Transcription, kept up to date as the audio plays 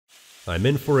I'm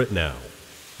in for it now.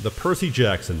 The Percy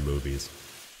Jackson movies.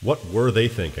 What were they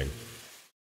thinking?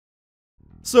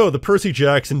 So, the Percy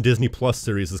Jackson Disney Plus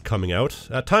series is coming out.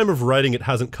 At time of writing it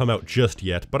hasn't come out just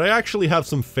yet, but I actually have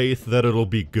some faith that it'll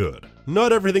be good.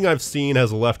 Not everything I've seen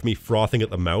has left me frothing at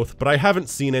the mouth, but I haven't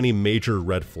seen any major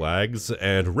red flags,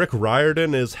 and Rick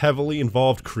Riordan is heavily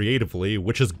involved creatively,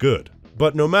 which is good.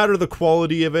 But no matter the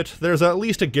quality of it, there's at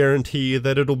least a guarantee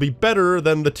that it'll be better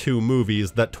than the two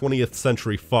movies that 20th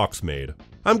Century Fox made.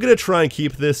 I'm gonna try and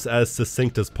keep this as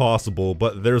succinct as possible,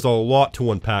 but there's a lot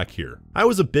to unpack here. I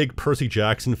was a big Percy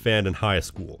Jackson fan in high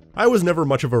school. I was never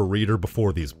much of a reader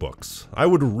before these books. I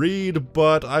would read,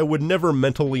 but I would never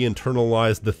mentally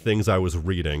internalize the things I was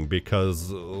reading because,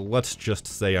 let's just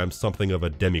say I'm something of a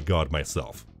demigod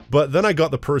myself. But then I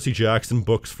got the Percy Jackson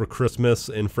books for Christmas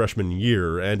in freshman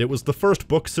year, and it was the first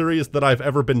book series that I've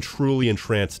ever been truly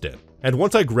entranced in. And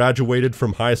once I graduated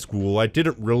from high school, I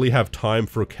didn't really have time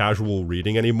for casual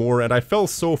reading anymore, and I fell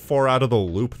so far out of the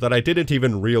loop that I didn't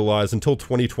even realize until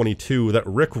 2022 that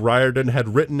Rick Riordan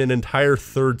had written an entire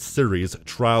third series,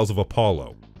 Trials of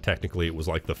Apollo. Technically it was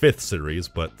like the 5th series,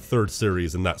 but 3rd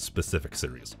series in that specific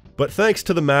series. But thanks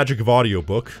to the magic of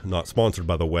audiobook, not sponsored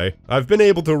by the way, I've been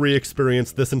able to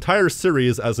re-experience this entire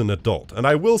series as an adult, and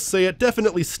I will say it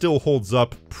definitely still holds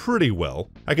up pretty well.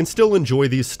 I can still enjoy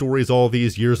these stories all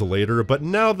these years later, but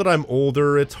now that I'm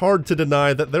older, it's hard to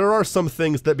deny that there are some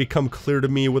things that become clear to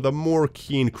me with a more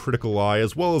keen critical eye,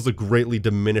 as well as a greatly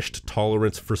diminished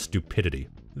tolerance for stupidity.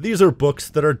 These are books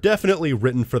that are definitely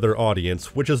written for their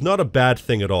audience, which is not a bad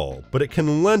thing at all, but it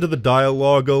can lend to the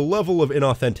dialogue a level of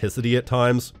inauthenticity at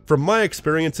times. From my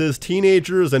experiences,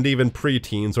 teenagers and even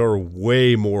preteens are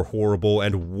way more horrible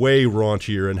and way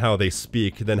raunchier in how they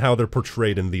speak than how they're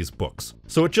portrayed in these books.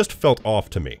 So it just felt off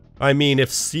to me. I mean,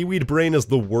 if Seaweed Brain is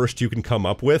the worst you can come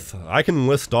up with, I can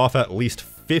list off at least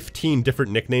 15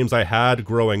 different nicknames I had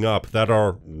growing up that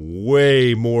are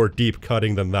way more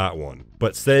deep-cutting than that one.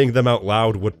 But saying them out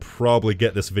loud would probably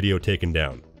get this video taken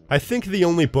down. I think the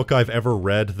only book I've ever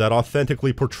read that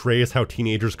authentically portrays how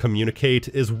teenagers communicate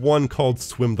is one called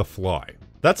Swim the Fly.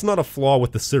 That's not a flaw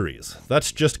with the series.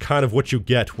 That's just kind of what you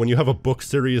get when you have a book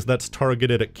series that's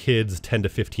targeted at kids 10 to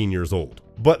 15 years old.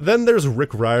 But then there's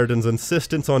Rick Riordan's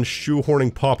insistence on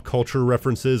shoehorning pop culture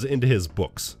references into his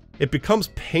books. It becomes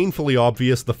painfully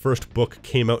obvious the first book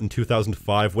came out in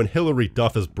 2005 when Hilary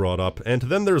Duff is brought up, and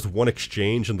then there's one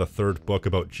exchange in the 3rd book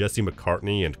about Jesse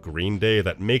McCartney and Green Day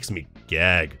that makes me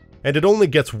gag. And it only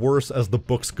gets worse as the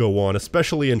books go on,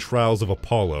 especially in Trials of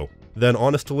Apollo. Then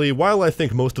honestly, while I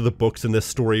think most of the books in this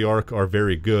story arc are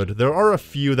very good, there are a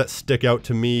few that stick out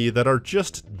to me that are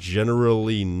just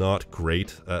generally not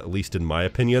great, at least in my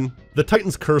opinion. The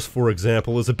Titan's Curse, for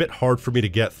example, is a bit hard for me to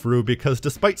get through because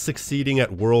despite succeeding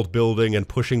at world building and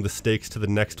pushing the stakes to the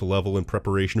next level in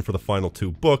preparation for the final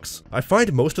 2 books, I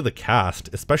find most of the cast,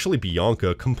 especially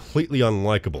Bianca, completely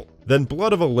unlikable. Then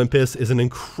Blood of Olympus is an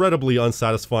incredibly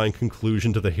unsatisfying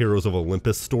conclusion to the Heroes of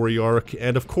Olympus story arc,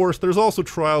 and of course there's also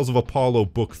Trials of Apollo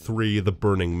Book 3, The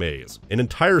Burning Maze. An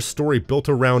entire story built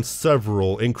around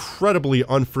several incredibly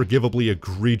unforgivably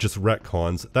egregious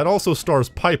retcons that also stars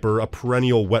Piper, a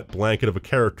perennial wet blanket of a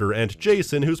character, and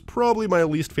Jason, who's probably my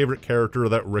least favorite character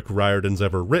that Rick Riordan's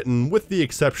ever written, with the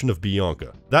exception of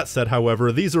Bianca. That said,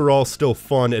 however, these are all still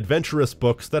fun, adventurous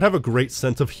books that have a great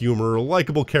sense of humor,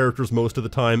 likable characters most of the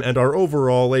time, and are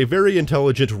overall a very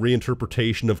intelligent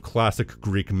reinterpretation of classic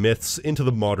Greek myths into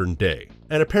the modern day.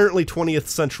 And apparently 20th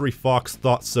Century Fox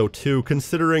thought so too,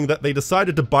 considering that they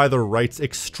decided to buy the rights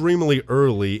extremely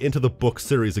early into the book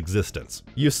series' existence.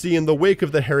 You see, in the wake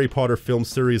of the Harry Potter film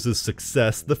series'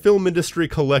 success, the film industry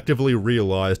collectively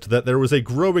realized that there was a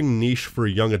growing niche for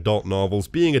young adult novels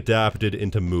being adapted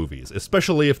into movies,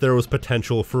 especially if there was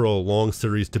potential for a long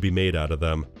series to be made out of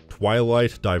them.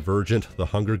 Twilight, Divergent, The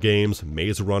Hunger Games,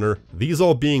 Maze Runner, these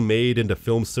all being made into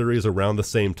film series around the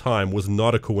same time was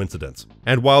not a coincidence.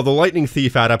 And while the Lightning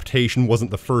Thief adaptation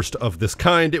wasn't the first of this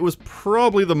kind, it was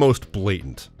probably the most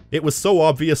blatant. It was so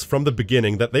obvious from the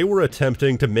beginning that they were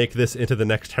attempting to make this into the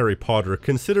next Harry Potter,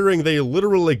 considering they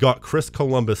literally got Chris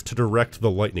Columbus to direct the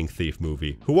Lightning Thief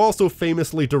movie, who also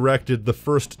famously directed the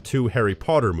first 2 Harry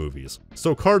Potter movies.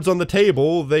 So cards on the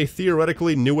table, they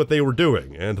theoretically knew what they were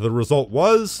doing, and the result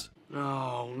was...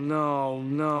 No.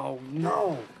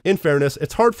 In fairness,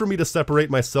 it's hard for me to separate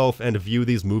myself and view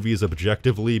these movies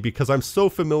objectively because I'm so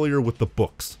familiar with the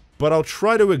books. But I'll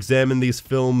try to examine these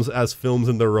films as films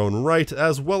in their own right,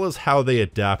 as well as how they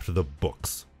adapt the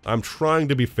books. I'm trying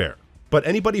to be fair. But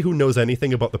anybody who knows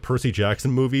anything about the Percy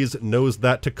Jackson movies knows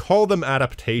that to call them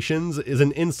adaptations is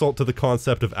an insult to the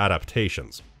concept of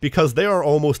adaptations, because they are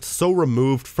almost so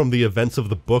removed from the events of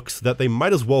the books that they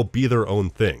might as well be their own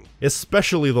thing,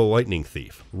 especially The Lightning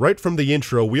Thief. Right from the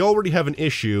intro, we already have an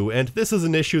issue, and this is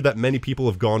an issue that many people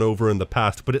have gone over in the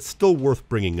past, but it's still worth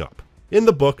bringing up. In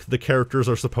the book, the characters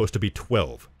are supposed to be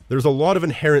 12. There's a lot of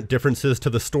inherent differences to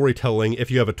the storytelling if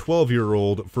you have a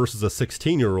 12-year-old versus a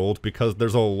 16-year-old, because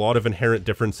there's a lot of inherent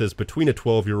differences between a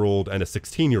 12-year-old and a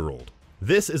 16-year-old.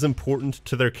 This is important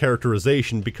to their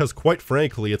characterization because, quite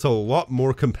frankly, it's a lot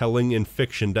more compelling in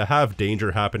fiction to have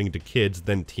danger happening to kids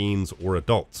than teens or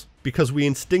adults. Because we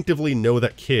instinctively know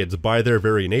that kids, by their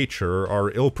very nature,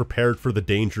 are ill-prepared for the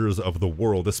dangers of the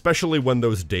world, especially when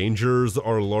those dangers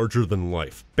are larger than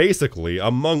life. Basically,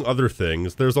 among other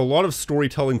things, there's a lot of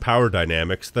storytelling power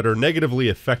dynamics that are negatively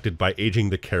affected by aging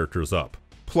the characters up.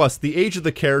 Plus, the age of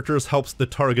the characters helps the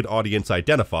target audience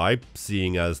identify,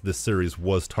 seeing as this series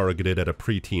was targeted at a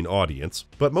preteen audience.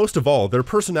 But most of all, their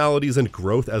personalities and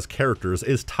growth as characters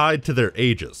is tied to their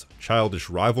ages. Childish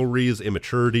rivalries,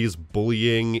 immaturities,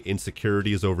 bullying,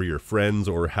 insecurities over your friends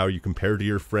or how you compare to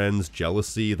your friends,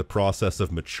 jealousy, the process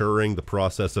of maturing, the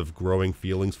process of growing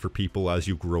feelings for people as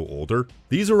you grow older.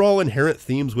 These are all inherent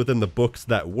themes within the books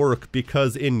that work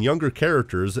because in younger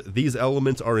characters, these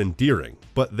elements are endearing,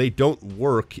 but they don't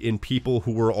work in people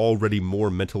who are already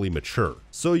more mentally mature.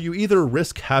 So you either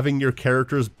risk having your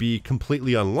characters be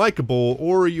completely unlikable,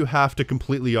 or you have to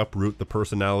completely uproot the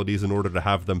personalities in order to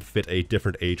have them fit a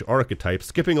different age archetype,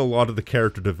 skipping a lot of the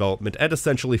character development and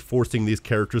essentially forcing these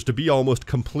characters to be almost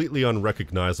completely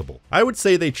unrecognizable. I would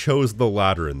say they chose the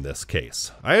latter in this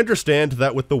case. I understand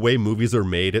that with the way movies are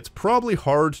made, it's probably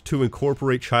hard to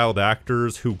incorporate child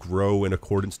actors who grow in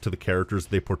accordance to the characters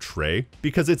they portray,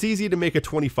 because it's easy to make a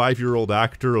 25-year-old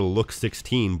actor look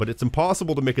 16, but it's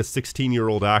impossible to make a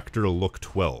 16-year-old actor look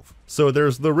 12. So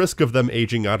there's the risk of them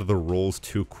aging out of the roles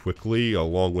too quickly,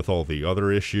 along with all the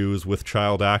other issues with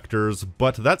child actors,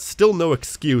 but that's still no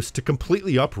excuse to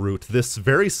completely uproot this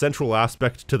very central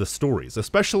aspect to the stories,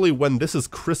 especially when this is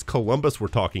Chris Columbus we're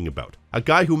talking about, a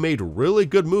guy who made really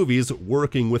good movies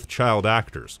working with child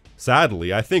actors.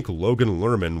 Sadly, I think Logan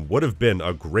Lerman would have been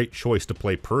a great choice to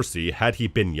play Percy had he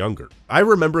been younger. I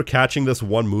remember catching this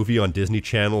one movie on Disney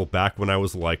Channel back when I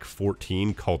was like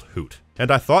 14 called Hoot, and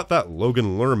I thought that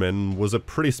Logan Lerman was a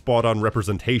pretty spot-on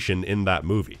representation in that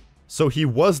movie. So he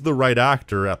was the right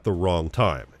actor at the wrong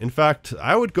time. In fact,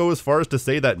 I would go as far as to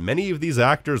say that many of these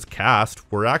actors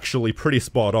cast were actually pretty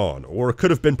spot-on, or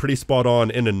could have been pretty spot-on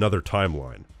in another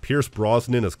timeline. Pierce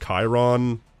Brosnan as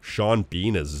Chiron, Sean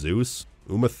Bean as Zeus,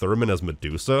 Uma Thurman as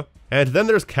Medusa, and then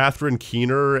there's Catherine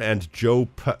Keener and Joe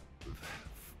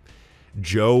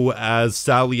as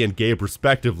Sally and Gabe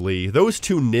respectively. Those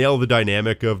two nail the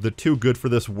dynamic of the too good for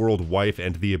this world wife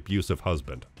and the abusive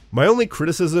husband. My only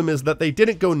criticism is that they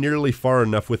didn't go nearly far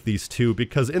enough with these two,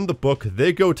 because in the book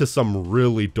they go to some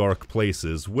really dark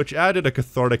places, which added a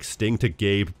cathartic sting to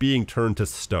Gabe being turned to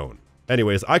stone.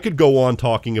 Anyways, I could go on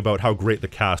talking about how great the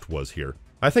cast was here.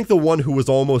 I think the one who was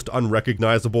almost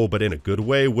unrecognizable, but in a good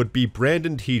way, would be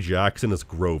Brandon T. Jackson as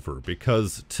Grover,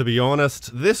 because, to be honest,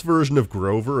 this version of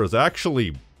Grover is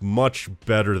actually much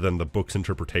better than the book's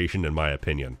interpretation in my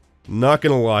opinion. Not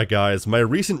gonna lie guys, my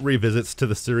recent revisits to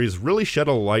the series really shed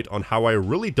a light on how I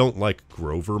really don't like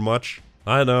Grover much.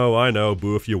 I know,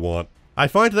 boo if you want. I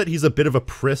find that he's a bit of a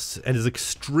priss and is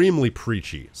extremely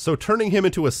preachy, so turning him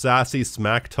into a sassy,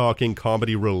 smack-talking,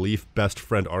 comedy relief best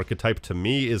friend archetype to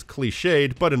me is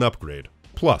cliched, but an upgrade.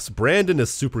 Plus, Brandon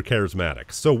is super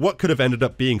charismatic, so what could have ended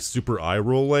up being super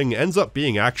eye-rolling ends up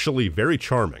being actually very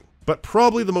charming. But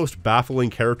probably the most baffling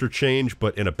character change,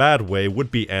 but in a bad way, would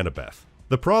be Annabeth.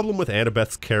 The problem with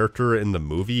Annabeth's character in the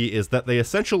movie is that they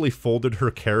essentially folded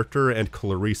her character and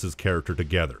Clarice's character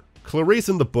together. Clarice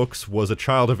in the books was a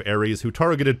child of Ares who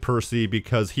targeted Percy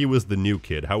because he was the new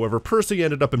kid. However, Percy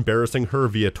ended up embarrassing her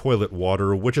via toilet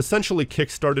water, which essentially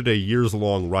kickstarted a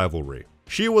years-long rivalry.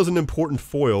 She was an important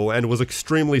foil and was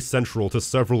extremely central to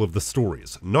several of the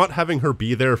stories. Not having her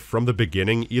be there from the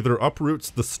beginning either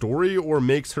uproots the story or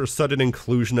makes her sudden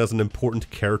inclusion as an important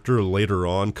character later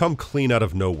on come clean out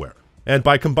of nowhere. And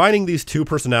by combining these two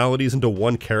personalities into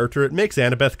one character, it makes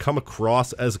Annabeth come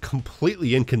across as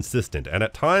completely inconsistent, and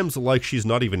at times like she's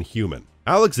not even human.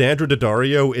 Alexandra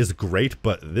Daddario is great,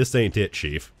 but this ain't it,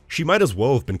 Chief. She might as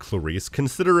well have been Clarice,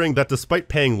 considering that despite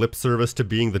paying lip service to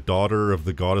being the daughter of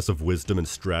the goddess of wisdom and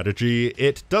strategy,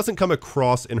 it doesn't come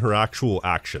across in her actual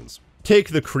actions. Take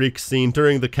the creek scene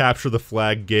during the Capture the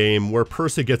Flag game, where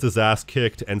Percy gets his ass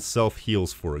kicked and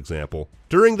self-heals, for example.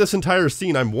 During this entire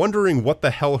scene, I'm wondering what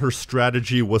the hell her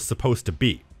strategy was supposed to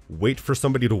be. wait for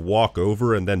somebody to walk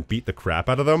over and then beat the crap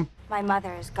out of them? My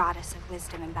mother is goddess of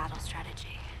wisdom and battle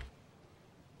strategy.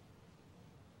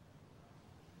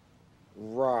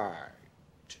 Right.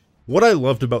 What I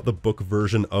loved about the book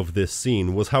version of this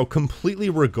scene was how completely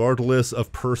regardless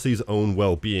of Percy's own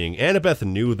well-being, Annabeth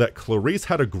knew that Clarisse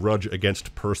had a grudge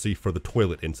against Percy for the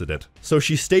toilet incident. So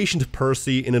she stationed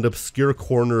Percy in an obscure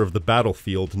corner of the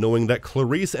battlefield, knowing that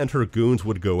Clarisse and her goons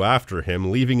would go after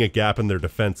him, leaving a gap in their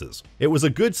defenses. It was a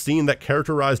good scene that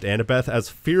characterized Annabeth as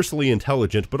fiercely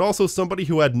intelligent, but also somebody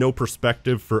who had no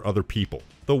perspective for other people.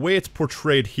 The way it's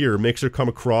portrayed here makes her come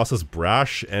across as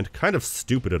brash and kind of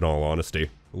stupid in all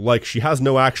honesty. Like, she has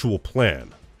no actual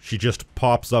plan. She just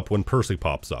pops up when Percy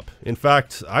pops up. In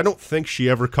fact, I don't think she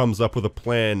ever comes up with a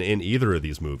plan in either of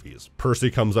these movies.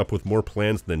 Percy comes up with more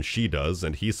plans than she does,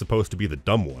 and he's supposed to be the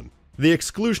dumb one. The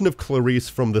exclusion of Clarisse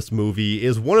from this movie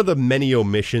is one of the many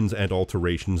omissions and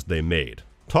alterations they made.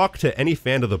 Talk to any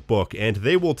fan of the book and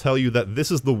they will tell you that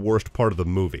this is the worst part of the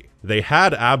movie. They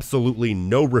had absolutely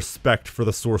no respect for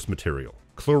the source material.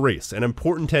 Clarisse, an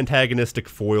important antagonistic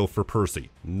foil for Percy,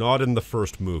 not in the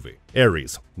first movie.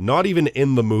 Ares, not even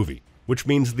in the movie, which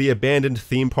means the abandoned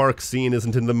theme park scene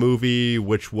isn't in the movie,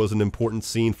 which was an important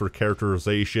scene for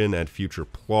characterization and future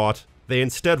plot. They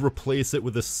instead replace it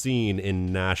with a scene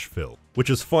in Nashville, which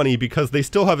is funny because they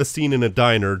still have a scene in a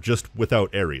diner, just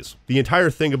without Ares. The entire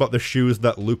thing about the shoes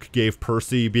that Luke gave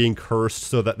Percy being cursed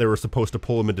so that they were supposed to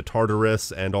pull him into Tartarus,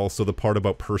 and also the part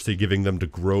about Percy giving them to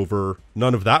Grover,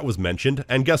 none of that was mentioned,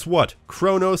 and guess what?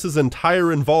 Kronos'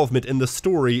 entire involvement in the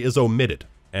story is omitted.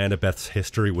 Annabeth's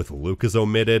history with Luke is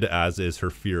omitted, as is her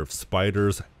fear of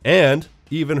spiders, and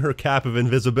even her cap of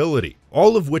invisibility,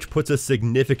 all of which puts a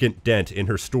significant dent in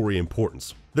her story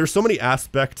importance. There's so many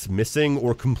aspects missing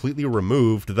or completely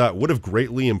removed that would have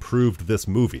greatly improved this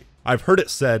movie. I've heard it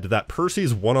said that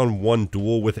Percy's one-on-one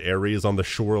duel with Ares on the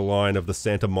shoreline of the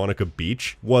Santa Monica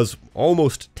beach was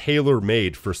almost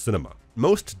tailor-made for cinema.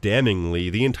 Most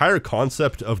damningly, the entire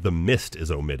concept of the mist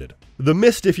is omitted. The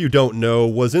mist, if you don't know,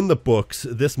 was in the books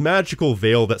this magical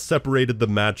veil that separated the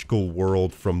magical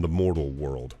world from the mortal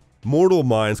world. Mortal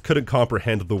minds couldn't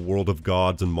comprehend the world of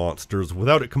gods and monsters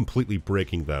without it completely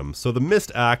breaking them, so the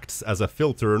mist acts as a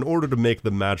filter in order to make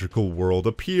the magical world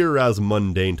appear as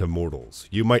mundane to mortals.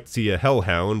 You might see a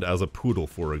hellhound as a poodle,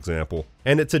 for example.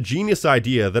 And it's a genius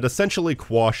idea that essentially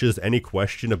quashes any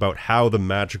question about how the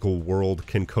magical world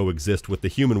can coexist with the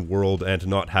human world and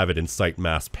not have it incite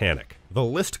mass panic. The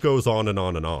list goes on and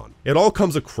on and on. It all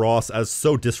comes across as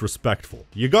so disrespectful.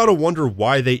 You gotta wonder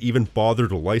why they even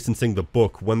bothered licensing the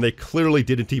book when they clearly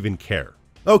didn't even care.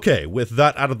 Okay, with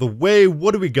that out of the way,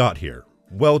 what do we got here?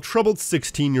 Well, troubled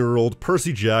 16-year-old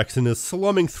Percy Jackson is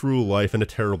slumming through life in a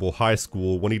terrible high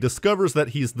school when he discovers that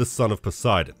he's the son of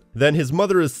Poseidon. Then his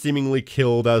mother is seemingly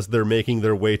killed as they're making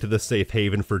their way to the safe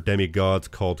haven for demigods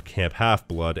called Camp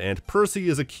Half-Blood, and Percy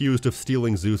is accused of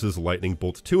stealing Zeus's lightning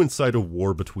bolt to incite a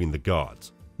war between the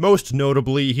gods. Most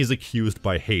notably, he's accused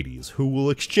by Hades, who will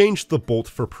exchange the bolt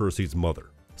for Percy's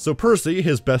mother. So Percy,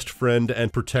 his best friend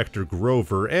and protector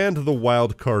Grover, and the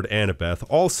wild card Annabeth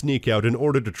all sneak out in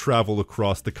order to travel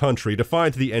across the country to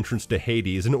find the entrance to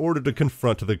Hades in order to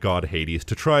confront the god Hades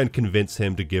to try and convince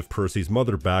him to give Percy's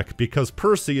mother back because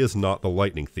Percy is not the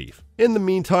lightning thief. In the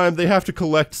meantime, they have to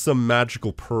collect some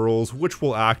magical pearls, which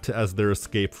will act as their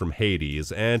escape from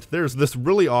Hades, and there's this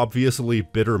really obviously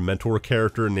bitter mentor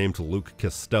character named Luke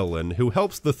Castellan who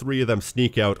helps the three of them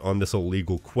sneak out on this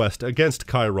illegal quest against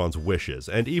Chiron's wishes,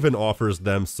 and even offers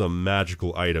them some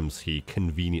magical items he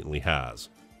conveniently has.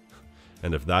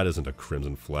 And if that isn't a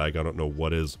crimson flag, I don't know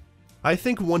what is. I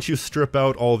think once you strip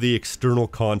out all the external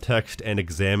context and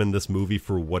examine this movie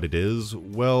for what it is,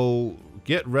 well,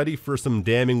 get ready for some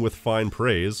damning with fine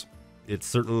praise. It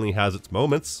certainly has its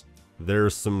moments.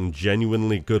 There's some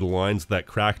genuinely good lines that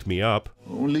cracked me up.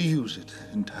 Only use it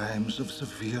in times of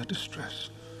severe distress.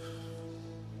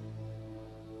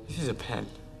 This is a pen.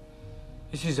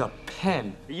 This is a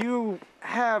pen. You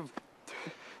have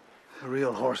A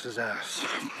real horse's ass.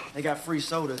 They got free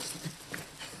sodas.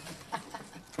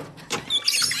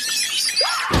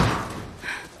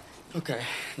 Okay,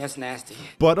 that's nasty.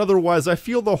 But otherwise, I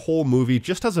feel the whole movie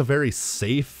just has a very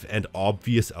safe and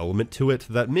obvious element to it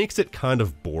that makes it kind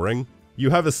of boring.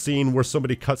 You have a scene where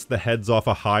somebody cuts the heads off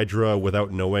a Hydra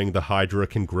without knowing the Hydra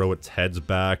can grow its heads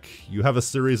back. You have a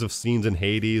series of scenes in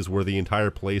Hades where the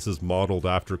entire place is modeled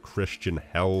after Christian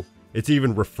hell. It's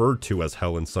even referred to as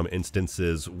hell in some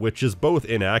instances, which is both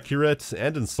inaccurate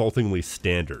and insultingly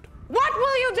standard. What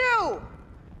will you do?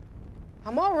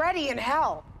 I'm already in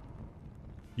hell.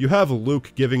 You have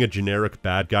Luke giving a generic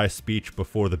bad guy speech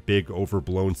before the big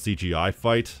overblown CGI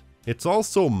fight. It's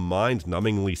also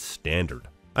mind-numbingly standard.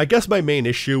 I guess my main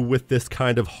issue with this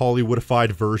kind of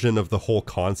Hollywoodified version of the whole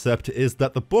concept is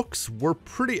that the books were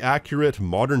pretty accurate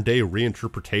modern-day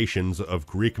reinterpretations of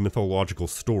Greek mythological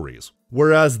stories.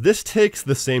 Whereas this takes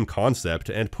the same concept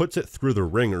and puts it through the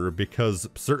ringer because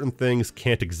certain things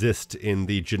can't exist in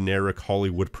the generic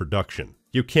Hollywood production.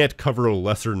 You can't cover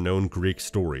lesser-known Greek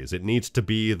stories, it needs to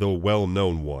be the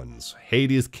well-known ones.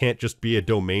 Hades can't just be a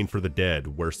domain for the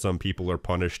dead, where some people are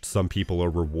punished, some people are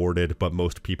rewarded, but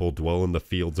most people dwell in the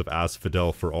fields of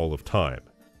Asphodel for all of time.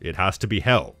 It has to be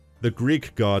hell. The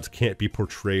Greek gods can't be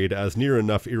portrayed as near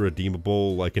enough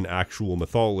irredeemable like in actual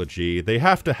mythology, they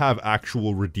have to have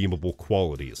actual redeemable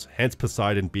qualities, hence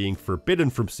Poseidon being forbidden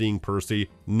from seeing Percy,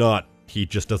 not he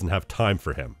just doesn't have time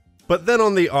for him. But then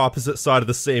on the opposite side of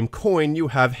the same coin, you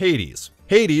have Hades.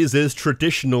 Hades is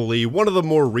traditionally one of the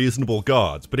more reasonable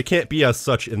gods, but he can't be as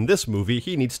such in this movie,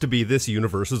 he needs to be this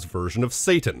universe's version of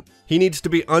Satan. He needs to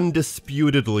be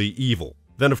undisputedly evil.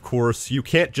 Then of course, you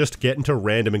can't just get into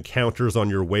random encounters on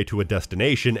your way to a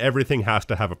destination, everything has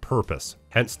to have a purpose,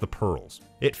 hence the pearls.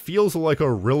 It feels like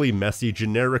a really messy,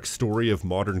 generic story of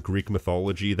modern Greek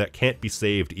mythology that can't be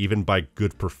saved even by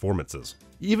good performances.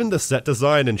 Even the set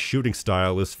design and shooting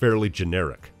style is fairly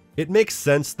generic. It makes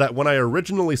sense that when I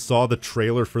originally saw the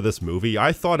trailer for this movie,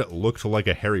 I thought it looked like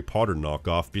a Harry Potter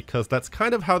knockoff because that's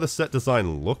kind of how the set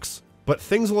design looks. But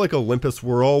things like Olympus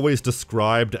were always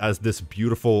described as this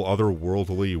beautiful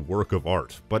otherworldly work of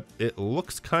art, but it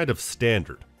looks kind of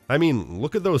standard. I mean,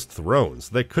 look at those thrones,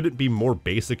 they couldn't be more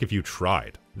basic if you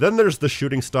tried. Then there's the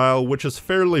shooting style, which is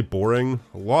fairly boring,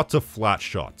 lots of flat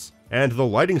shots. And the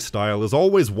lighting style is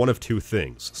always one of two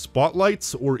things,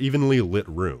 spotlights or evenly lit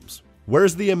rooms.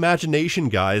 Where's the imagination,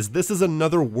 guys? This is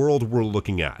another world we're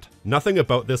looking at. Nothing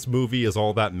about this movie is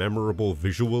all that memorable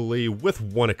visually, with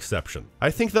one exception.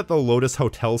 I think that the Lotus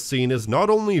Hotel scene is not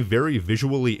only very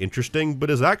visually interesting, but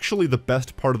is actually the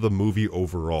best part of the movie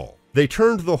overall. They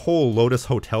turned the whole Lotus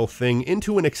Hotel thing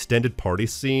into an extended party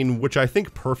scene, which I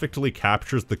think perfectly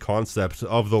captures the concept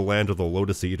of the land of the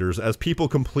Lotus Eaters as people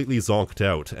completely zonked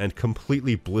out and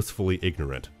completely blissfully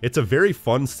ignorant. It's a very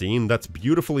fun scene that's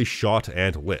beautifully shot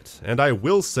and lit, and I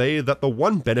will say that the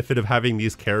one benefit of having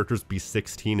these characters be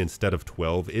 16 instead of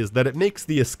 12 is that it makes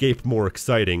the escape more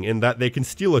exciting in that they can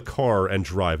steal a car and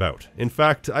drive out. In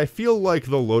fact, I feel like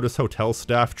the Lotus Hotel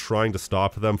staff trying to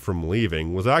stop them from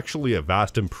leaving was actually a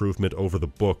vast improvement over the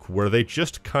book where they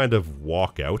just kind of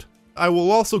walk out. I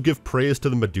will also give praise to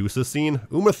the Medusa scene.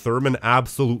 Uma Thurman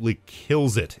absolutely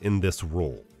kills it in this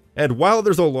role. And while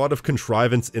there's a lot of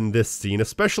contrivance in this scene,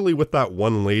 especially with that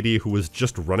one lady who is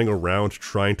just running around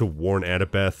trying to warn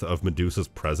Annabeth of Medusa's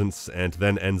presence and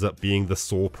then ends up being the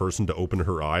sole person to open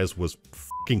her eyes, was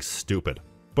fucking stupid.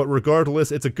 But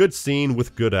regardless, it's a good scene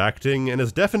with good acting and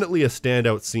is definitely a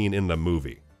standout scene in the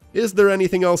movie. Is there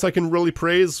anything else I can really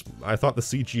praise? I thought the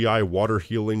CGI water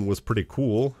healing was pretty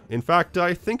cool. In fact,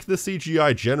 I think the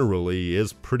CGI generally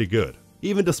is pretty good,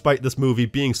 even despite this movie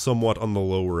being somewhat on the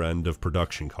lower end of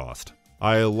production cost.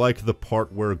 I like the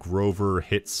part where Grover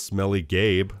hits Smelly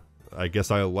Gabe. I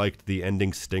guess I liked the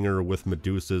ending stinger with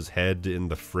Medusa's head in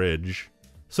the fridge.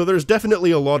 So there's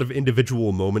definitely a lot of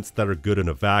individual moments that are good in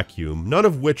a vacuum, none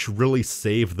of which really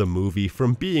save the movie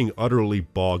from being utterly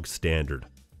bog standard.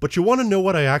 But you want to know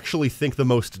what I actually think the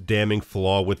most damning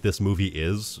flaw with this movie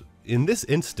is? In this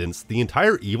instance, the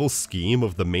entire evil scheme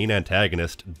of the main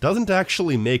antagonist doesn't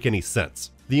actually make any sense.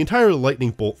 The entire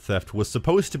lightning bolt theft was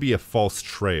supposed to be a false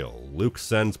trail. Luke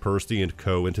sends Percy and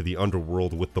co into the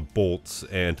underworld with the bolts,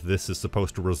 and this is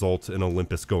supposed to result in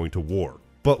Olympus going to war.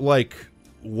 But like,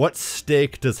 what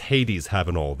stake does Hades have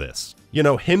in all this? You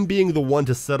know, him being the one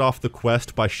to set off the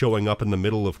quest by showing up in the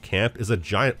middle of camp is a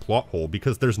giant plot hole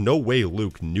because there's no way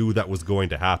Luke knew that was going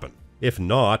to happen. If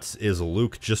not, is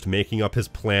Luke just making up his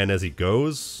plan as he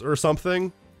goes, or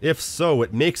something? If so,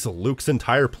 it makes Luke's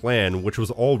entire plan, which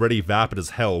was already vapid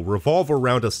as hell, revolve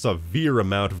around a severe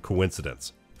amount of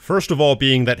coincidence. First of all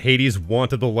being that Hades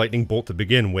wanted the lightning bolt to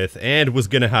begin with, and was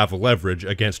gonna have leverage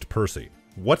against Percy.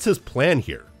 What's his plan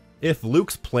here? If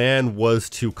Luke's plan was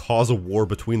to cause a war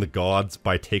between the gods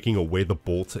by taking away the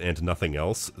bolt and nothing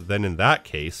else, then in that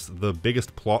case, the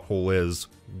biggest plot hole is,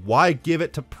 why give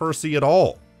it to Percy at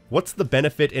all? What's the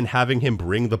benefit in having him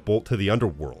bring the bolt to the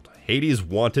underworld? Hades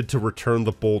wanted to return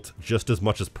the bolt just as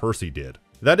much as Percy did.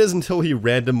 That is until he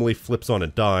randomly flips on a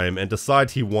dime and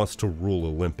decides he wants to rule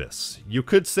Olympus. You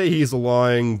could say he's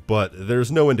lying, but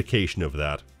there's no indication of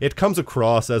that. It comes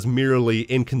across as merely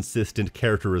inconsistent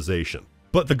characterization.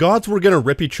 But the gods were gonna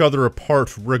rip each other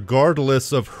apart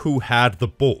regardless of who had the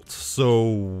bolt, so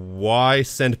why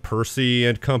send Percy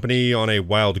and company on a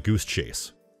wild goose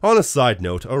chase? On a side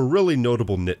note, a really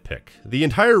notable nitpick. The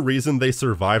entire reason they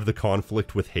survive the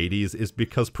conflict with Hades is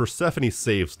because Persephone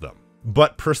saves them.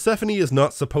 But Persephone is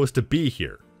not supposed to be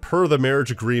here. Per the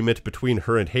marriage agreement between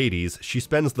her and Hades, she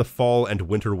spends the fall and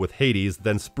winter with Hades,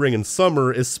 then spring and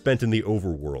summer is spent in the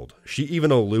overworld. She even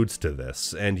alludes to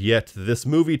this, and yet this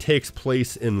movie takes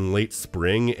place in late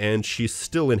spring and she's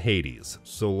still in Hades.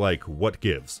 So like, what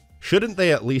gives? Shouldn't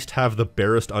they at least have the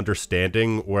barest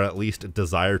understanding, or at least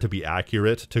desire to be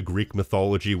accurate, to Greek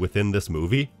mythology within this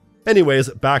movie? Anyways,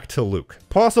 back to Luke.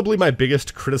 Possibly my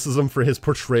biggest criticism for his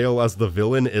portrayal as the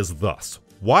villain is thus.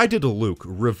 Why did Luke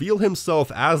reveal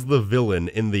himself as the villain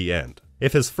in the end?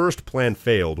 If his first plan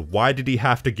failed, why did he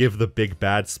have to give the big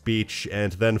bad speech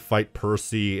and then fight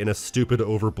Percy in a stupid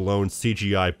overblown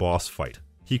CGI boss fight?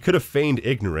 He could have feigned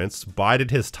ignorance, bided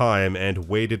his time, and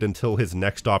waited until his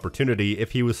next opportunity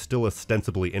if he was still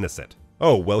ostensibly innocent.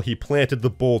 Oh, well, he planted the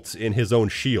bolt in his own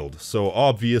shield, so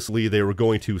obviously they were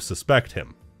going to suspect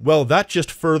him. Well, that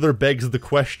just further begs the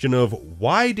question of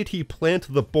why did he plant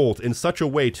the bolt in such a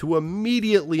way to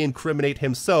immediately incriminate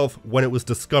himself when it was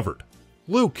discovered?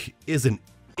 Luke is an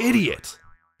idiot!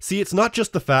 See, it's not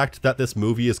just the fact that this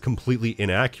movie is completely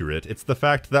inaccurate, it's the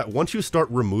fact that once you start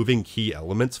removing key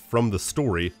elements from the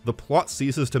story, the plot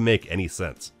ceases to make any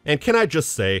sense. And can I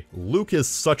just say, Luke is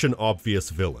such an obvious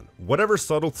villain. Whatever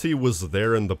subtlety was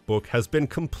there in the book has been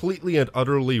completely and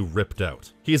utterly ripped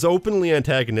out. He's openly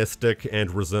antagonistic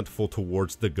and resentful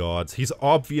towards the gods, he's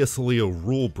obviously a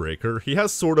rule breaker, he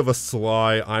has sort of a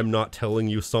sly, I'm not telling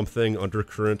you something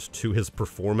undercurrent to his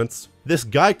performance. This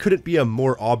guy couldn't be a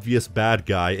more obvious bad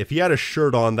guy if he had a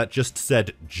shirt on that just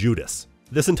said Judas.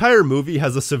 This entire movie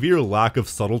has a severe lack of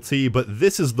subtlety, but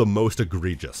this is the most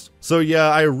egregious. So yeah,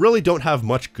 I really don't have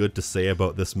much good to say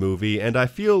about this movie, and I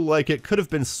feel like it could have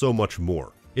been so much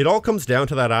more. It all comes down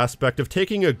to that aspect of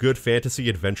taking a good fantasy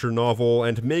adventure novel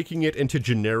and making it into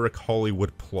generic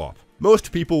Hollywood plop.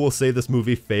 Most people will say this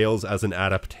movie fails as an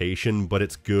adaptation, but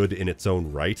it's good in its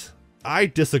own right. I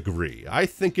disagree. I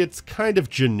think it's kind of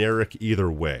generic either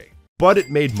way. But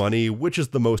it made money, which is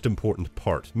the most important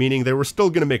part, meaning they were still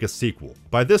gonna make a sequel.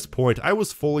 By this point, I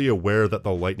was fully aware that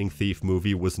the Lightning Thief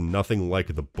movie was nothing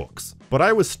like the books. But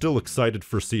I was still excited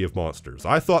for Sea of Monsters.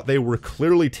 I thought they were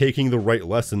clearly taking the right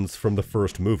lessons from the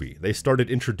first movie. They started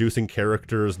introducing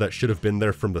characters that should have been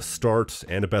there from the start,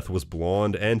 Annabeth was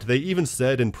blonde, and they even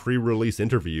said in pre-release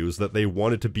interviews that they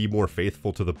wanted to be more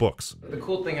faithful to the books. The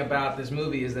cool thing about this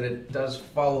movie is that it does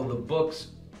follow the books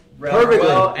Perfectly.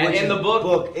 well, and in the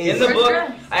book,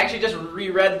 I actually just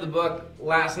reread the book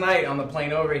last night on the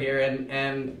plane over here,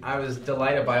 and I was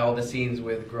delighted by all the scenes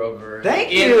with Grover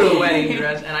in the wedding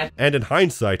dress. And in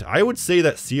hindsight, I would say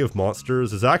that Sea of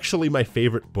Monsters is actually my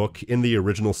favorite book in the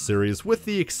original series, with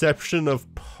the exception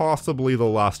of possibly The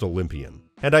Last Olympian.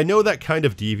 And I know that kind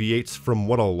of deviates from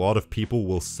what a lot of people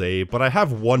will say, but I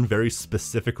have one very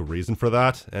specific reason for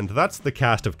that, and that's the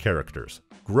cast of characters.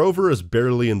 Grover is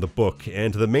barely in the book,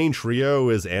 and the main trio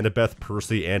is Annabeth,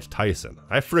 Percy, and Tyson.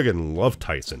 I friggin' love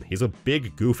Tyson. He's a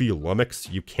big, goofy lummox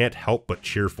you can't help but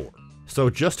cheer for.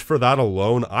 So just for that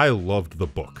alone, I loved the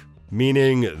book.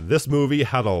 Meaning, this movie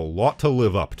had a lot to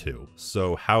live up to.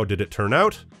 So how did it turn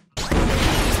out?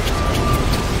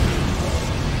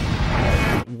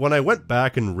 When I went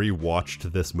back and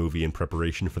re-watched this movie in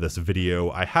preparation for this video,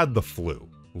 I had the flu.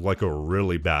 Like a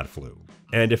really bad flu.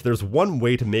 And if there's one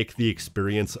way to make the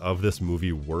experience of this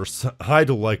movie worse, I'd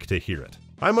like to hear it.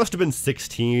 I must have been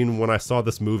 16 when I saw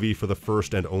this movie for the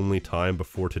first and only time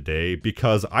before today,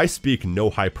 because I speak no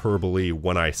hyperbole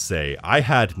when I say I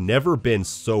had never been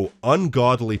so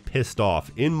ungodly pissed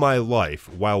off in my life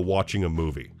while watching a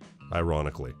movie,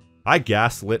 ironically. I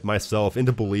gaslit myself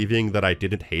into believing that I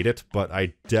didn't hate it, but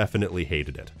I definitely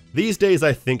hated it. These days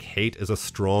I think hate is a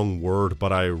strong word,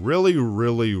 but I really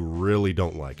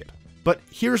don't like it. But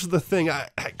here's the thing,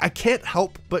 I can't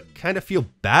help but kind of feel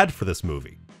bad for this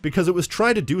movie, because it was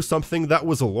trying to do something that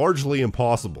was largely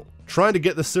impossible, trying to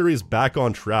get the series back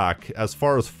on track as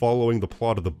far as following the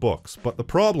plot of the books, but the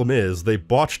problem is they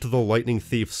botched the Lightning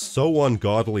Thief so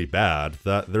ungodly bad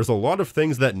that there's a lot of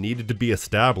things that needed to be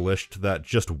established that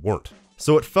just weren't.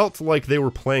 So it felt like they were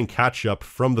playing catch up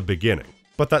from the beginning.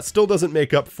 But that still doesn't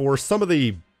make up for some of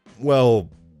the, well,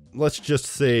 let's just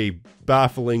say,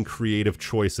 baffling creative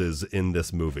choices in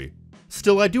this movie.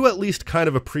 Still, I do at least kind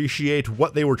of appreciate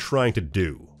what they were trying to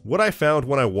do. What I found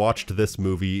when I watched this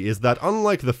movie is that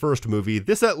unlike the first movie,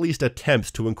 this at least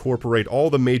attempts to incorporate all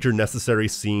the major necessary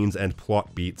scenes and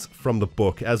plot beats from the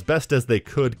book as best as they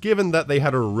could, given that they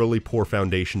had a really poor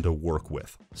foundation to work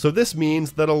with. So this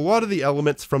means that a lot of the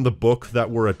elements from the book that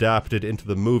were adapted into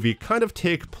the movie kind of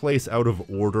take place out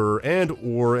of order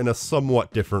and/or in a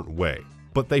somewhat different way.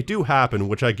 But they do happen,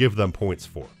 which I give them points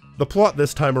for. The plot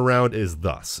this time around is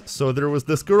thus. So there was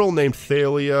this girl named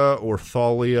Thalia, or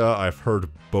Thalia, I've heard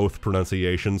both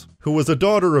pronunciations, who was a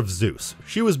daughter of Zeus.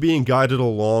 She was being guided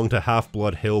along to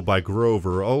Half-Blood Hill by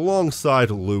Grover alongside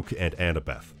Luke and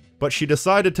Annabeth. But she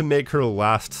decided to make her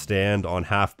last stand on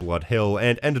Half-Blood Hill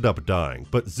and ended up dying,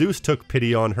 but Zeus took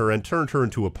pity on her and turned her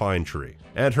into a pine tree.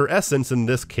 And her essence in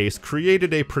this case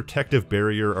created a protective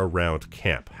barrier around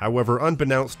camp. However,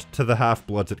 unbeknownst to the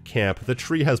Half-Bloods at camp, the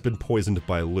tree has been poisoned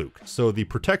by Luke, so the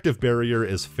protective barrier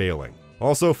is failing.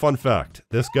 Also, fun fact,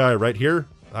 this guy right here,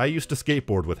 I used to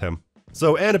skateboard with him.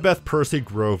 So Annabeth, Percy,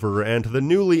 Grover, and the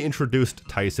newly introduced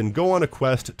Tyson go on a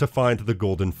quest to find the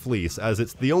Golden Fleece, as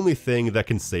it's the only thing that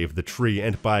can save the tree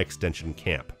and by extension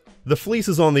camp. The fleece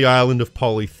is on the island of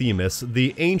Polyphemus,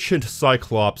 the ancient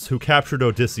Cyclops who captured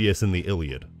Odysseus in the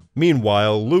Iliad.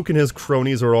 Meanwhile, Luke and his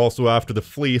cronies are also after the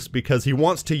fleece because he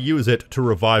wants to use it to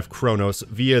revive Kronos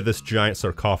via this giant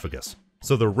sarcophagus.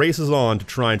 So the race is on to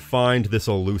try and find this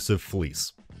elusive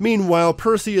fleece. Meanwhile,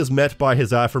 Percy is met by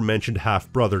his aforementioned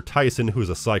half-brother Tyson, who's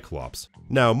a Cyclops.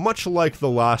 Now, much like the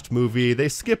last movie, they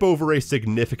skip over a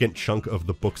significant chunk of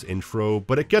the book's intro,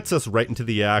 but it gets us right into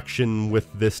the action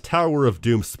with this Tower of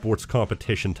Doom sports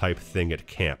competition type thing at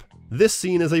camp. This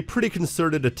scene is a pretty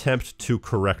concerted attempt to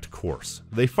correct course.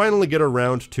 They finally get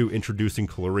around to introducing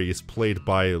Clarice, played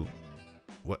by...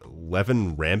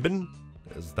 Levin Rambin?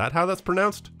 Is that how that's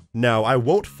pronounced? Now, I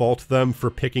won't fault them for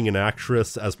picking an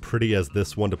actress as pretty as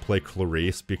this one to play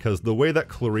Clarice, because the way that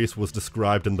Clarice was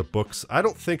described in the books, I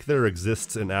don't think there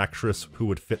exists an actress who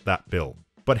would fit that bill.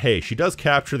 But hey, she does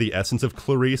capture the essence of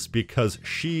Clarice because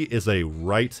she is a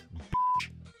right bitch,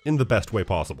 in the best way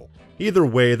possible. Either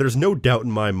way, there's no doubt in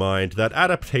my mind that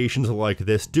adaptations like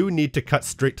this do need to cut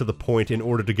straight to the point in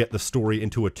order to get the story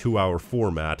into a 2-hour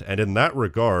format, and in that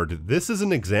regard, this is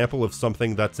an example of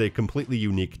something that's a completely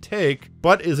unique take,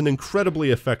 but is an incredibly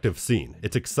effective scene.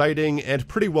 It's exciting and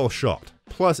pretty well shot.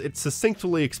 Plus, it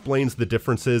succinctly explains the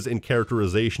differences in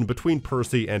characterization between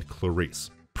Percy and Clarice.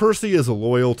 Percy is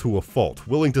loyal to a fault,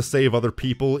 willing to save other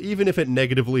people even if it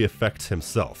negatively affects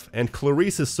himself, and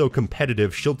Clarice is so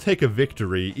competitive she'll take a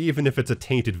victory even if it's a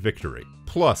tainted victory.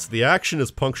 Plus, the action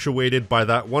is punctuated by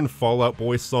that one Fall Out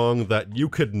Boy song that you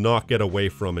could not get away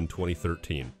from in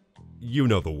 2013. You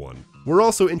know the one. We're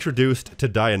also introduced to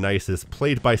Dionysus,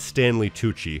 played by Stanley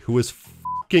Tucci, who is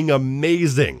f***ing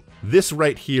amazing! This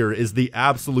right here is the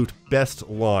absolute best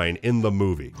line in the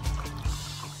movie.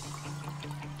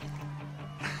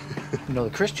 You know,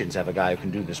 the Christians have a guy who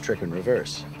can do this trick in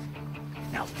reverse.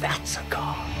 Now that's a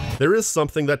god. There is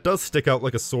something that does stick out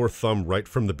like a sore thumb right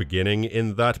from the beginning,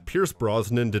 in that Pierce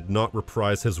Brosnan did not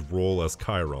reprise his role as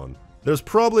Chiron. There's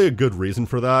probably a good reason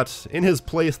for that. In his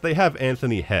place, they have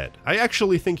Anthony Head. I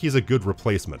actually think he's a good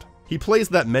replacement. He plays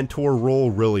that mentor role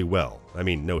really well. I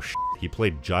mean, no shit, he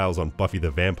played Giles on Buffy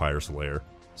the Vampire Slayer.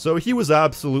 So he was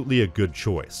absolutely a good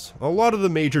choice. A lot of the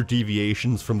major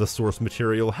deviations from the source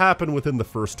material happen within the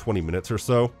first 20 minutes or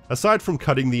so. Aside from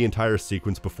cutting the entire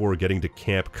sequence before getting to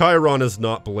camp, Chiron is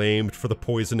not blamed for the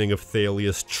poisoning of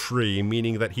Thalia's tree,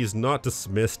 meaning that he's not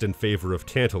dismissed in favor of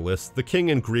Tantalus, the king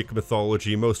in Greek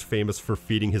mythology most famous for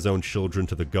feeding his own children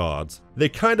to the gods. They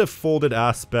kind of folded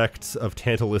aspects of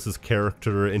Tantalus's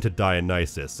character into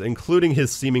Dionysus, including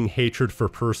his seeming hatred for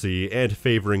Percy and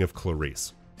favoring of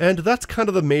Clarice. And that's kind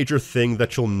of the major thing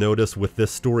that you'll notice with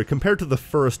this story compared to the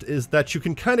first, is that you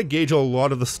can kind of gauge a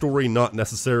lot of the story not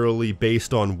necessarily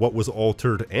based on what was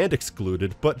altered and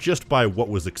excluded, but just by what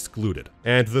was excluded.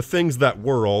 And the things that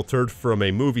were altered from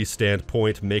a movie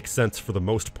standpoint make sense for the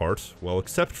most part, well,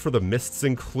 except for the Mist's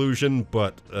inclusion,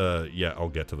 but yeah, I'll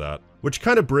get to that. Which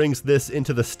kind of brings this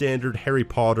into the standard Harry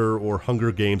Potter or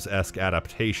Hunger Games-esque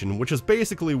adaptation, which is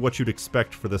basically what you'd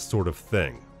expect for this sort of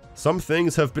thing. Some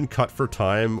things have been cut for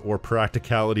time or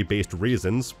practicality-based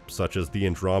reasons, such as the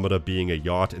Andromeda being a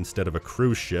yacht instead of a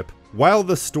cruise ship. While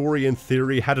the story in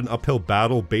theory had an uphill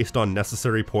battle based on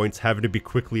necessary points having to be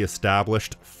quickly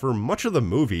established, for much of the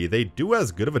movie they do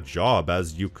as good of a job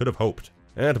as you could have hoped.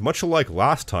 And much like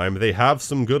last time, they have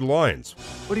some good lines.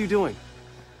 What are you doing?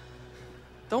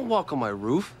 Don't walk on my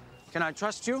roof. Can I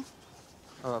trust you?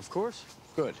 Of course.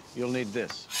 Good. You'll need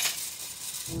this.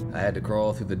 I had to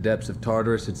crawl through the depths of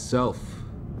Tartarus itself.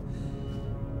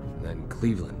 Then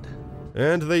Cleveland.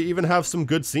 And they even have some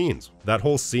good scenes. That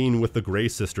whole scene with the Grey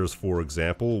sisters, for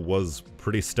example, was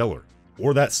pretty stellar.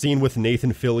 Or that scene with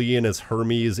Nathan Fillion as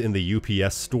Hermes in the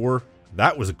UPS store,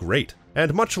 that was great.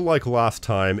 And much like last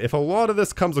time, if a lot of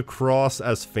this comes across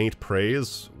as faint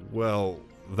praise, well,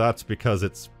 that's because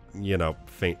it's, you know,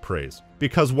 faint praise.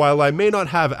 Because while I may not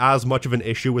have as much of an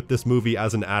issue with this movie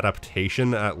as an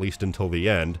adaptation, at least until the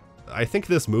end, I think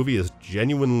this movie is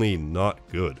genuinely not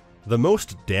good. The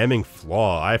most damning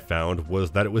flaw I found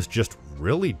was that it was just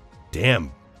really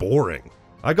damn boring.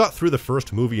 I got through the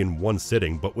first movie in one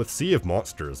sitting, but with Sea of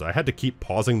Monsters, I had to keep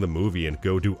pausing the movie and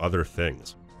go do other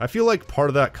things. I feel like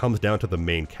part of that comes down to the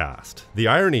main cast. The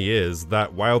irony is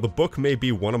that while the book may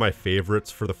be one of my favorites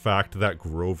for the fact that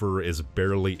Grover is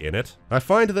barely in it, I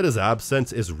find that his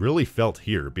absence is really felt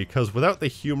here because without the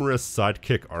humorous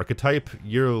sidekick archetype,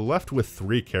 you're left with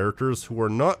three characters who are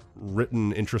not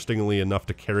written interestingly enough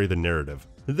to carry the narrative.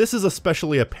 This is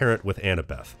especially apparent with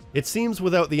Annabeth. It seems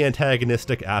without the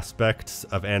antagonistic aspects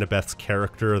of Annabeth's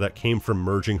character that came from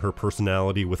merging her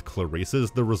personality with Clarice's,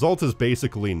 the result is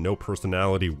basically no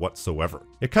personality whatsoever.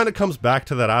 It kind of comes back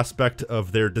to that aspect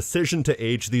of their decision to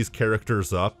age these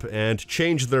characters up and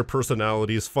change their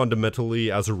personalities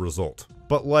fundamentally as a result.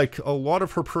 But like, a lot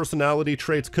of her personality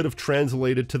traits could have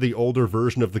translated to the older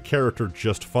version of the character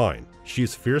just fine.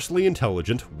 She's fiercely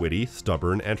intelligent, witty,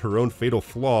 stubborn, and her own fatal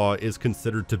flaw is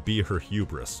considered to be her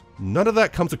hubris. None of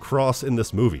that comes across in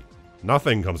this movie.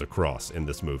 Nothing comes across in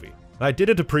this movie. I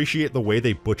didn't appreciate the way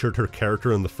they butchered her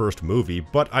character in the first movie,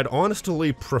 but I'd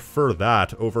honestly prefer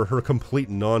that over her complete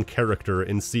non-character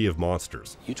in Sea of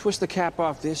Monsters. You twist the cap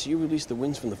off this, you release the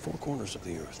winds from the four corners of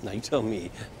the earth. Now you tell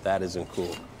me that isn't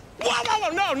cool. Whoa,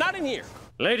 no, not in here!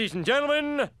 Ladies and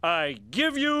gentlemen, I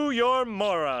give you your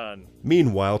moron.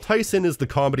 Meanwhile, Tyson is the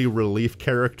comedy relief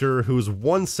character whose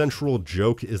one central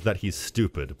joke is that he's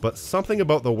stupid, but something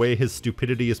about the way his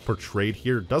stupidity is portrayed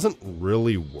here doesn't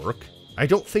really work. I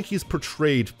don't think he's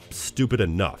portrayed stupid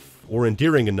enough, or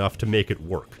endearing enough to make it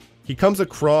work. He comes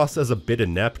across as a bit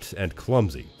inept and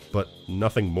clumsy, but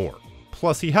nothing more.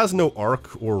 Plus, he has no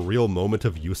arc or real moment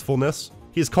of usefulness.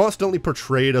 He's constantly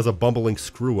portrayed as a bumbling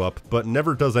screw-up, but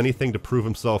never does anything to prove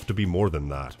himself to be more than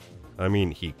that. I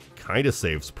mean, he kinda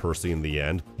saves Percy in the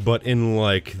end, but in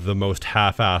like the most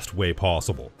half-assed way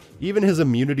possible. Even his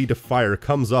immunity to fire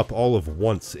comes up all of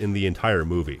once in the entire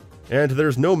movie. And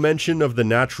there's no mention of the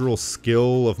natural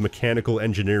skill of mechanical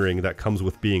engineering that comes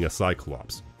with being a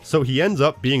Cyclops. So he ends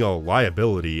up being a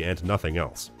liability and nothing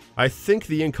else. I think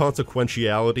the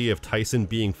inconsequentiality of Tyson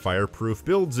being fireproof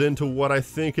builds into what I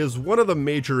think is one of the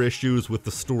major issues with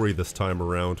the story this time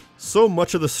around. So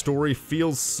much of the story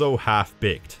feels so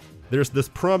half-baked. There's this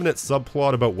prominent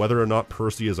subplot about whether or not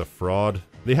Percy is a fraud.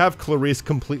 They have Clarice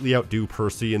completely outdo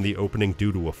Percy in the opening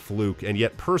due to a fluke, and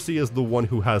yet Percy is the one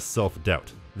who has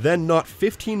self-doubt. Then, not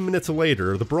 15 minutes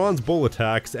later, the Bronze Bull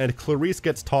attacks and Clarice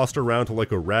gets tossed around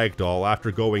like a rag doll after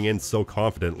going in so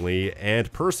confidently,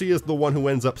 and Percy is the one who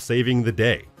ends up saving the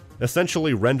day,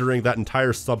 essentially rendering that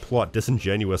entire subplot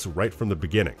disingenuous right from the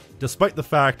beginning, despite the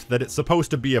fact that it's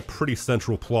supposed to be a pretty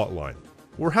central plotline.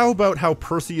 Or how about how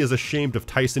Percy is ashamed of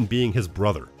Tyson being his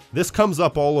brother? This comes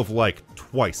up all of like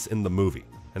twice in the movie,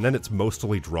 and then it's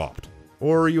mostly dropped.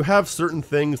 Or you have certain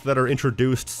things that are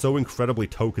introduced so incredibly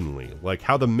tokenly, like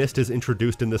how the mist is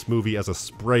introduced in this movie as a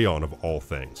spray-on of all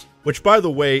things. Which, by the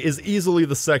way, is easily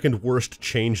the second worst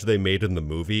change they made in the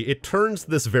movie. It turns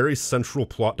this very central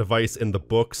plot device in the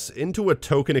books into a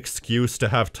token excuse to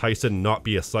have Tyson not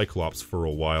be a Cyclops for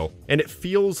a while. And it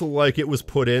feels like it was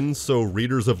put in so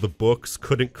readers of the books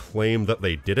couldn't claim that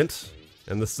they didn't.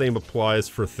 And the same applies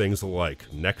for things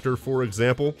like Nectar, for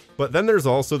example. But then there's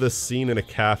also this scene in a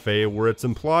cafe where it's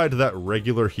implied that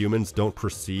regular humans don't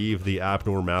perceive the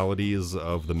abnormalities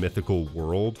of the mythical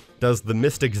world. Does the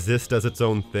mist exist as its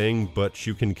own thing, but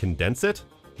you can condense it?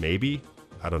 Maybe?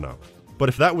 I don't know. But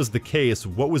if that was the case,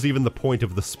 what was even the point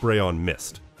of the spray-on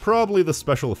mist? Probably the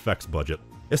special effects budget.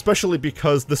 Especially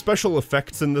because the special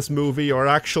effects in this movie are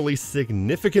actually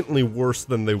significantly worse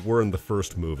than they were in the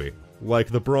first movie. Like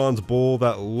the Bronze Bull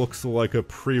that looks like a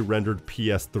pre-rendered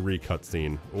PS3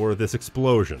 cutscene, or this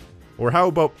explosion. Or how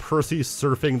about Percy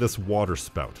surfing this water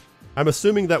spout? I'm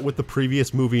assuming that with the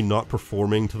previous movie not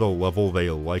performing to the level they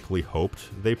likely hoped,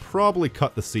 they probably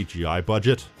cut the CGI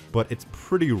budget, but it's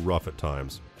pretty rough at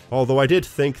times. Although I did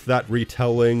think that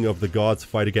retelling of the gods'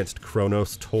 fight against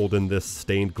Kronos told in this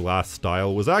stained glass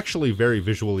style was actually very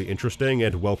visually interesting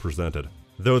and well presented.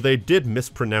 Though they did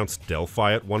mispronounce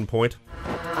Delphi at one point.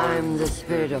 I'm the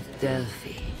spirit of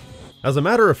Delphi. As a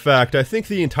matter of fact, I think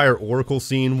the entire Oracle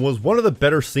scene was one of the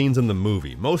better scenes in the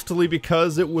movie, mostly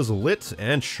because it was lit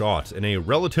and shot in a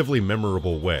relatively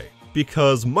memorable way.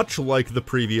 because much like the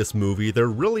previous movie, there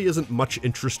really isn't much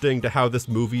interesting to how this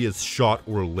movie is shot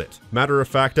or lit. Matter of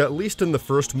fact, at least in the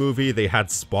first movie, they had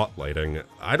spotlighting.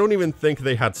 I don't even think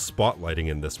they had spotlighting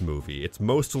in this movie. It's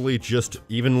mostly just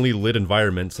evenly lit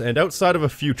environments, and outside of a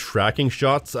few tracking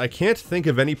shots, I can't think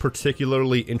of any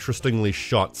particularly interestingly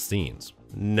shot scenes.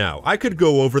 Now, I could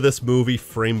go over this movie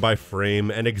frame by frame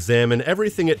and examine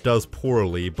everything it does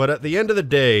poorly, but at the end of the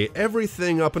day,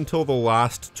 everything up until the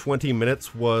last 20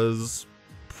 minutes was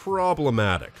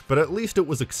problematic, but at least it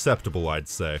was acceptable, I'd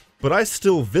say. But I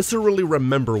still viscerally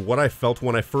remember what I felt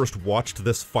when I first watched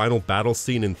this final battle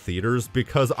scene in theaters,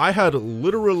 because I had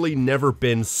literally never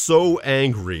been so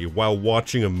angry while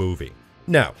watching a movie.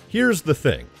 Now, here's the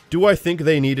thing. Do I think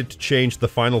they needed to change the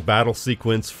final battle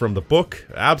sequence from the book?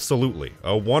 Absolutely.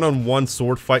 A one-on-one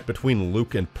sword fight between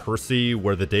Luke and Percy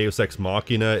where the Deus Ex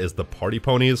Machina is the party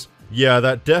ponies? Yeah,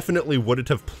 that definitely wouldn't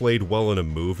have played well in a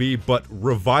movie, but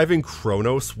reviving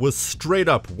Kronos was straight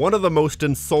up one of the most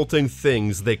insulting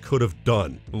things they could have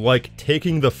done. Like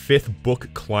taking the 5th book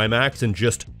climax and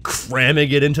just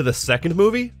cramming it into the 2nd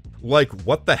movie? Like,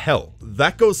 what the hell?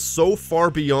 That goes so far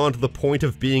beyond the point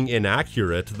of being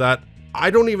inaccurate that I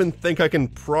don't even think I can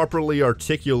properly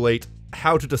articulate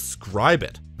how to describe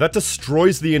it. That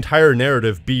destroys the entire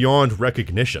narrative beyond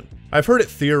recognition. I've heard it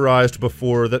theorized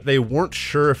before that they weren't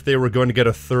sure if they were going to get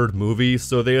a 3rd movie,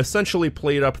 so they essentially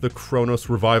played up the Kronos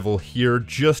revival here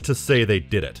just to say they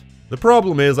did it. The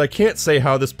problem is, I can't say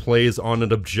how this plays on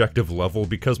an objective level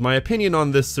because my opinion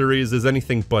on this series is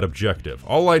anything but objective.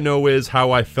 All I know is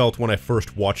how I felt when I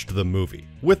first watched the movie.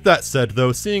 With that said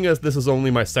though, seeing as this is only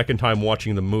my 2nd time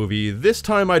watching the movie, this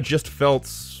time I just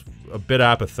felt a bit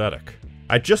apathetic.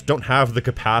 I just don't have the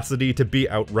capacity to be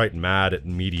outright mad at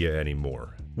media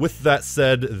anymore. With that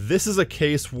said, this is a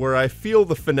case where I feel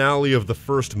the finale of the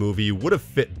first movie would have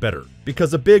fit better,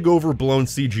 because a big overblown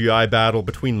CGI battle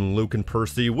between Luke and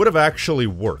Percy would have actually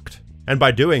worked. And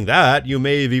by doing that, you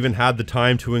may have even had the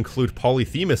time to include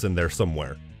Polyphemus in there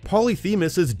somewhere.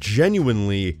 Polyphemus is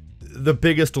genuinely the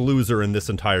biggest loser in this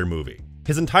entire movie.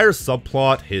 His entire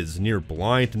subplot, his near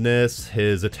blindness,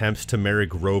 his attempts to marry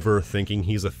Grover thinking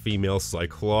he's a female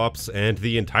Cyclops, and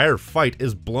the entire fight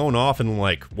is blown off in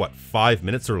like, what, 5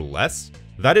 minutes or less?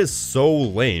 That is so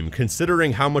lame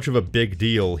considering how much of a big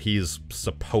deal he's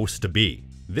supposed to be.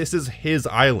 This is his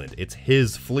island, it's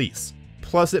his fleece.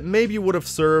 Plus, it maybe would have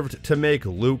served to make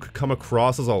Luke come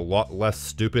across as a lot less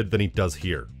stupid than he does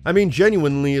here. I mean,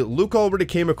 genuinely, Luke already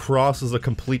came across as a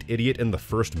complete idiot in the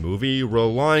first movie,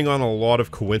 relying on a lot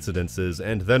of coincidences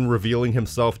and then revealing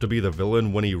himself to be the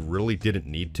villain when he really didn't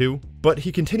need to. But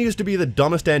he continues to be the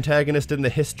dumbest antagonist in the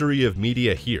history of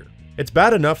media here. It's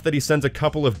bad enough that he sends a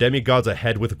couple of demigods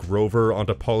ahead with Grover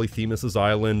onto Polyphemus'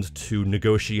 island to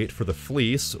negotiate for the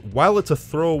fleece. While it's a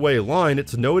throwaway line,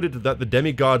 it's noted that the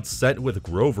demigods sent with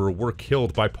Grover were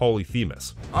killed by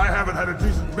Polyphemus. I haven't had a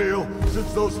decent meal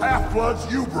since those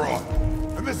half-bloods you brought.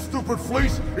 And this stupid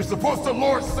fleece is supposed to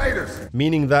lure satyrs!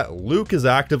 Meaning that Luke is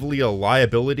actively a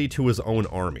liability to his own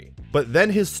army. But then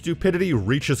his stupidity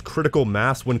reaches critical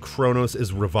mass when Kronos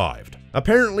is revived.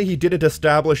 Apparently he didn't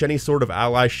establish any sort of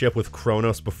allyship with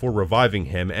Kronos before reviving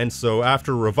him, and so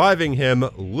after reviving him,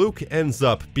 Luke ends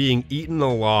up being eaten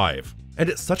alive. And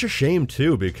it's such a shame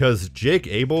too, because Jake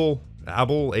Abel,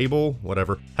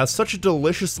 whatever, has such a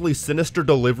deliciously sinister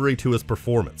delivery to his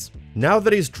performance. Now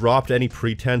that he's dropped any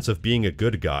pretense of being a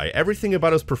good guy, everything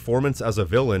about his performance as a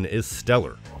villain is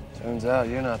stellar. Turns out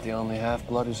you're not the only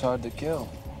half-blood who's hard to kill.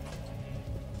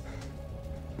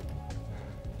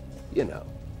 You know,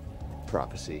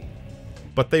 prophecy.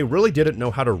 But they really didn't know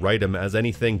how to write him as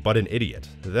anything but an idiot.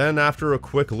 Then after a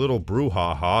quick little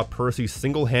brouhaha, Percy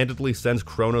single-handedly sends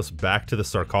Kronos back to the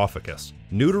sarcophagus,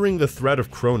 neutering the threat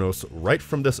of Kronos right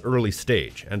from this early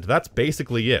stage, and that's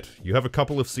basically it. You have a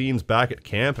couple of scenes back at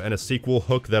camp and a sequel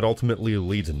hook that ultimately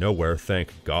leads nowhere,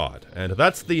 thank God. And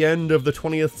that's the end of the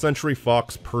 20th Century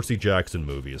Fox Percy Jackson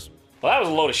movies. Well, that was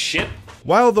a load of shit.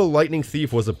 While The Lightning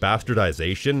Thief was a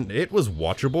bastardization, it was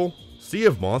watchable. Sea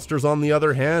of Monsters, on the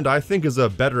other hand, I think is a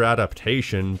better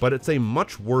adaptation, but it's a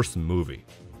much worse movie.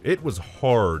 It was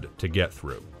hard to get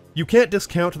through. You can't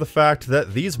discount the fact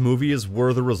that these movies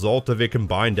were the result of a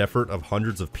combined effort of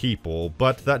hundreds of people,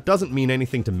 but that doesn't mean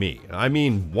anything to me. I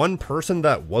mean, one person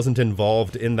that wasn't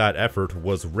involved in that effort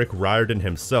was Rick Riordan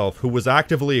himself, who was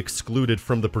actively excluded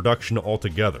from the production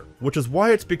altogether, which is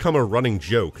why it's become a running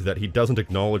joke that he doesn't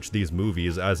acknowledge these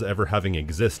movies as ever having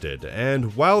existed.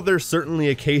 And while there's certainly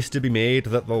a case to be made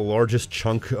that the largest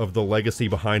chunk of the legacy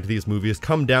behind these movies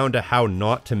come down to how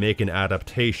not to make an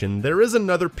adaptation, there is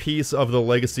another piece of the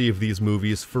legacy of these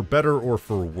movies for better or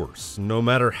for worse, no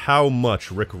matter how much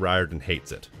Rick Riordan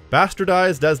hates it.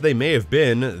 Bastardized as they may have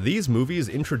been, these movies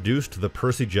introduced the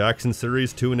Percy Jackson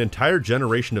series to an entire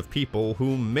generation of people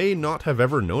who may not have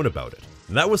ever known about it.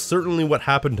 That was certainly what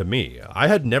happened to me. I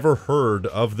had never heard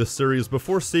of the series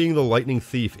before seeing The Lightning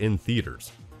Thief in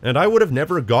theaters. And I would have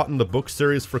never gotten the book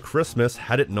series for Christmas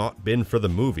had it not been for the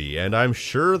movie, and I'm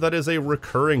sure that is a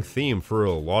recurring theme for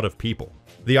a lot of people.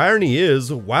 The irony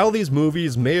is, while these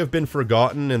movies may have been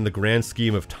forgotten in the grand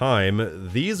scheme of time,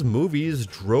 these movies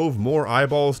drove more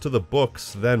eyeballs to the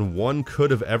books than one could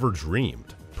have ever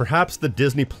dreamed. Perhaps the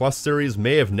Disney Plus series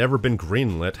may have never been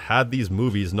greenlit had these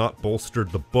movies not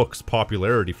bolstered the book's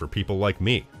popularity for people like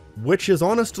me. Which is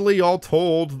honestly, all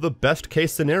told, the best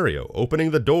case scenario, opening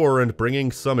the door and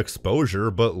bringing some exposure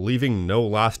but leaving no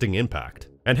lasting impact.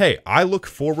 And hey, I look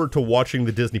forward to watching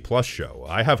the Disney Plus show.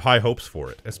 I have high hopes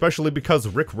for it, especially because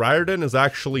Rick Riordan is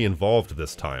actually involved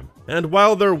this time. And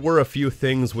while there were a few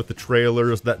things with the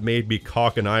trailers that made me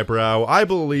cock an eyebrow, I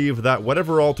believe that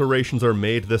whatever alterations are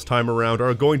made this time around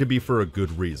are going to be for a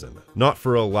good reason, not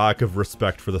for a lack of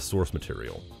respect for the source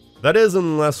material. That is,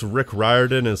 unless Rick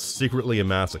Riordan is secretly a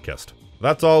masochist.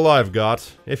 That's all I've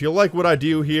got. If you like what I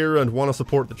do here and want to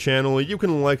support the channel, you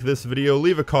can like this video,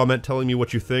 leave a comment telling me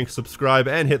what you think, subscribe,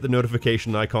 and hit the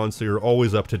notification icon so you're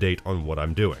always up to date on what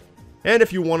I'm doing. And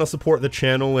if you want to support the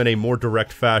channel in a more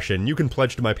direct fashion, you can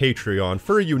pledge to my Patreon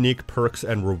for unique perks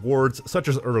and rewards such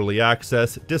as early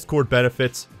access, Discord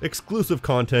benefits, exclusive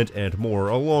content, and more,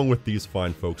 along with these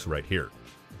fine folks right here.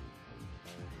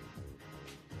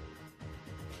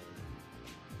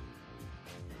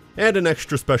 And an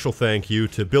extra special thank you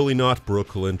to Billy Knott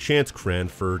Brooklyn, Chance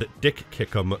Cranford, Dick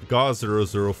Kickham,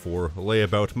 Gaw004,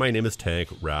 Leyabout, MyNameIsTank,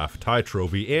 Raaf,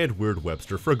 TyTrovy, and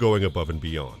WeirdWebbster for going above and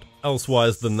beyond.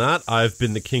 Elsewise than that, I've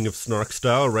been the King of Snark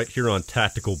Style right here on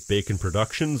Tactical Bacon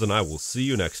Productions, and I will see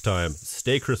you next time.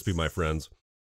 Stay crispy, my friends.